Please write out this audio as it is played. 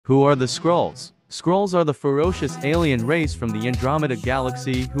Who are the Skrulls? Skrulls are the ferocious alien race from the Andromeda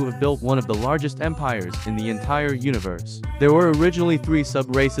galaxy who have built one of the largest empires in the entire universe. There were originally 3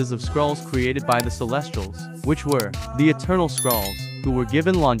 sub-races of Skrulls created by the Celestials, which were the Eternal Skrulls, who were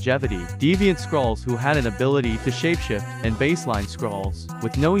given longevity, Deviant Skrulls who had an ability to shapeshift, and Baseline Skrulls,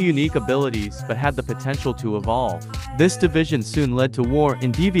 with no unique abilities but had the potential to evolve. This division soon led to war,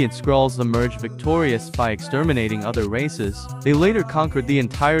 and Deviant Skrulls emerged victorious by exterminating other races. They later conquered the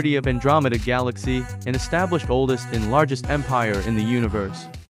entirety of Andromeda galaxy and established oldest and largest empire in the universe.